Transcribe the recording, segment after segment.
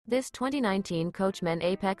This 2019 Coachmen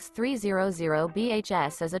Apex 300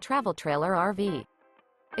 BHS is a travel trailer RV.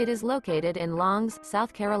 It is located in Longs,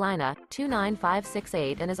 South Carolina,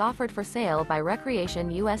 29568 and is offered for sale by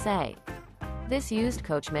Recreation USA. This used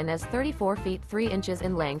Coachman is 34 feet 3 inches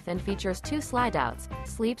in length and features 2 slideouts,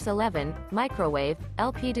 sleeps 11, microwave,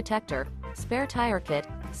 LP detector, spare tire kit,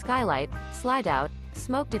 skylight, slideout,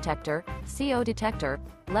 smoke detector, CO detector,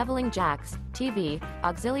 leveling jacks, TV,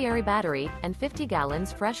 auxiliary battery, and 50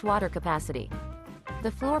 gallons fresh water capacity.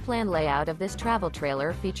 The floor plan layout of this travel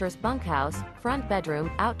trailer features bunkhouse, front bedroom,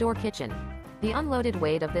 outdoor kitchen. The unloaded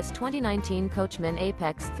weight of this 2019 Coachmen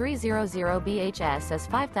Apex 300 BHS is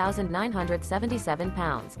 5,977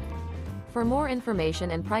 pounds. For more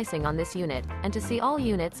information and pricing on this unit, and to see all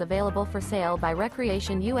units available for sale by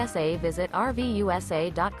Recreation USA, visit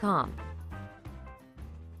RVUSA.com.